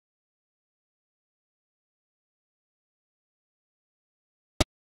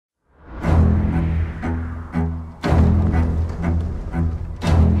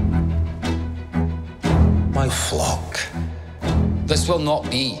flock. This will not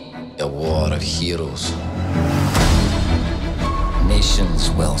be a war of heroes. Nations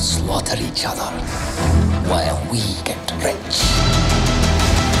will slaughter each other while we get rich.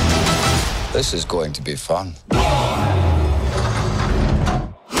 This is going to be fun.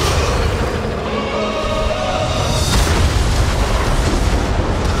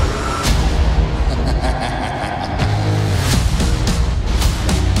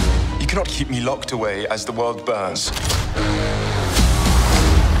 You cannot keep me locked away as the world burns.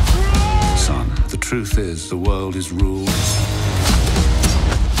 Son, the truth is the world is ruled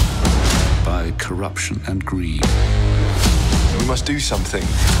by corruption and greed. We must do something.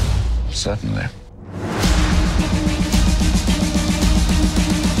 Certainly.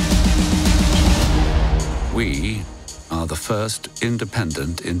 We are the first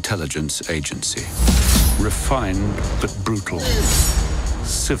independent intelligence agency. Refined but brutal.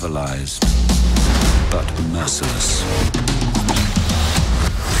 Civilized but merciless.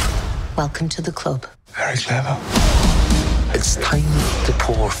 Welcome to the club. Very clever. It's time to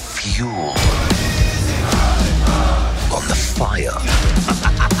pour fuel on the fire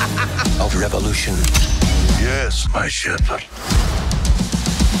of revolution. Yes, my shepherd.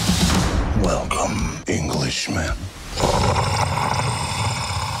 Welcome, Englishman.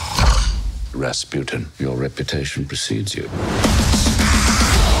 Rasputin, your reputation precedes you.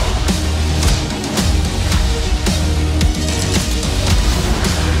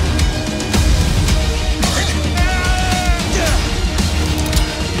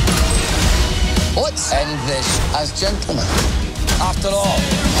 Let's end this as gentlemen. After all,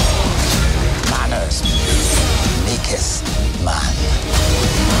 manners maketh man.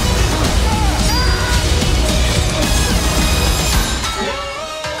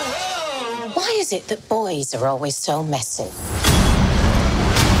 Why is it that boys are always so messy?